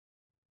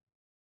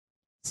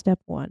Step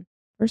 1.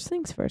 First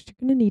things first, you're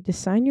going to need to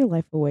sign your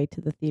life away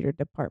to the theater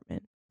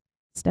department.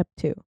 Step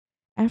 2.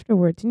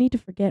 Afterwards, you need to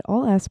forget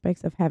all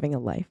aspects of having a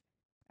life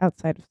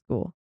outside of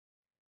school.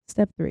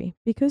 Step 3.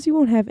 Because you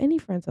won't have any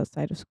friends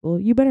outside of school,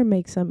 you better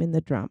make some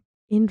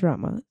in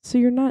drama so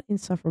you're not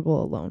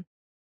insufferable alone.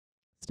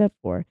 Step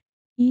 4.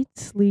 Eat,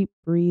 sleep,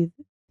 breathe,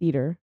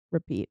 theater,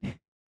 repeat.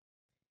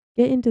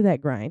 Get into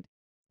that grind.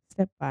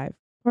 Step 5.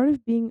 Part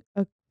of being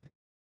a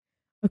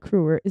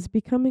accruer is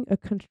becoming a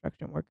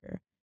construction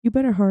worker. You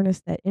better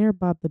harness that inner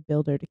Bob the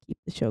Builder to keep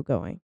the show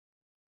going.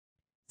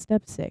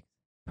 Step 6.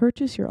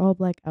 Purchase your all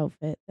black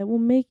outfit that will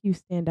make you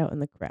stand out in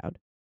the crowd.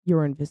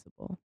 You're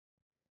invisible.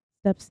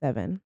 Step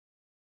 7.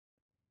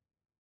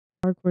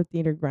 Hardcore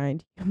theater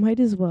grind. You might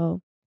as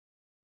well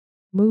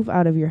move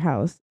out of your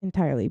house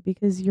entirely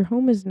because your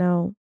home is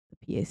now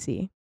the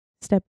PAC.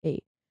 Step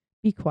 8.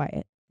 Be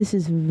quiet. This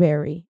is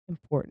very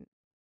important.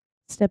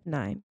 Step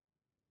 9.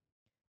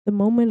 The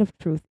moment of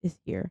truth is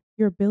here.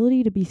 Your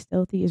ability to be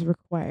stealthy is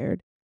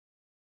required.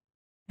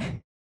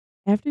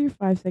 After your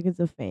 5 seconds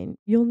of fame,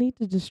 you'll need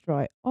to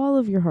destroy all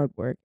of your hard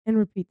work and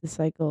repeat the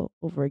cycle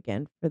over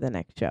again for the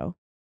next show.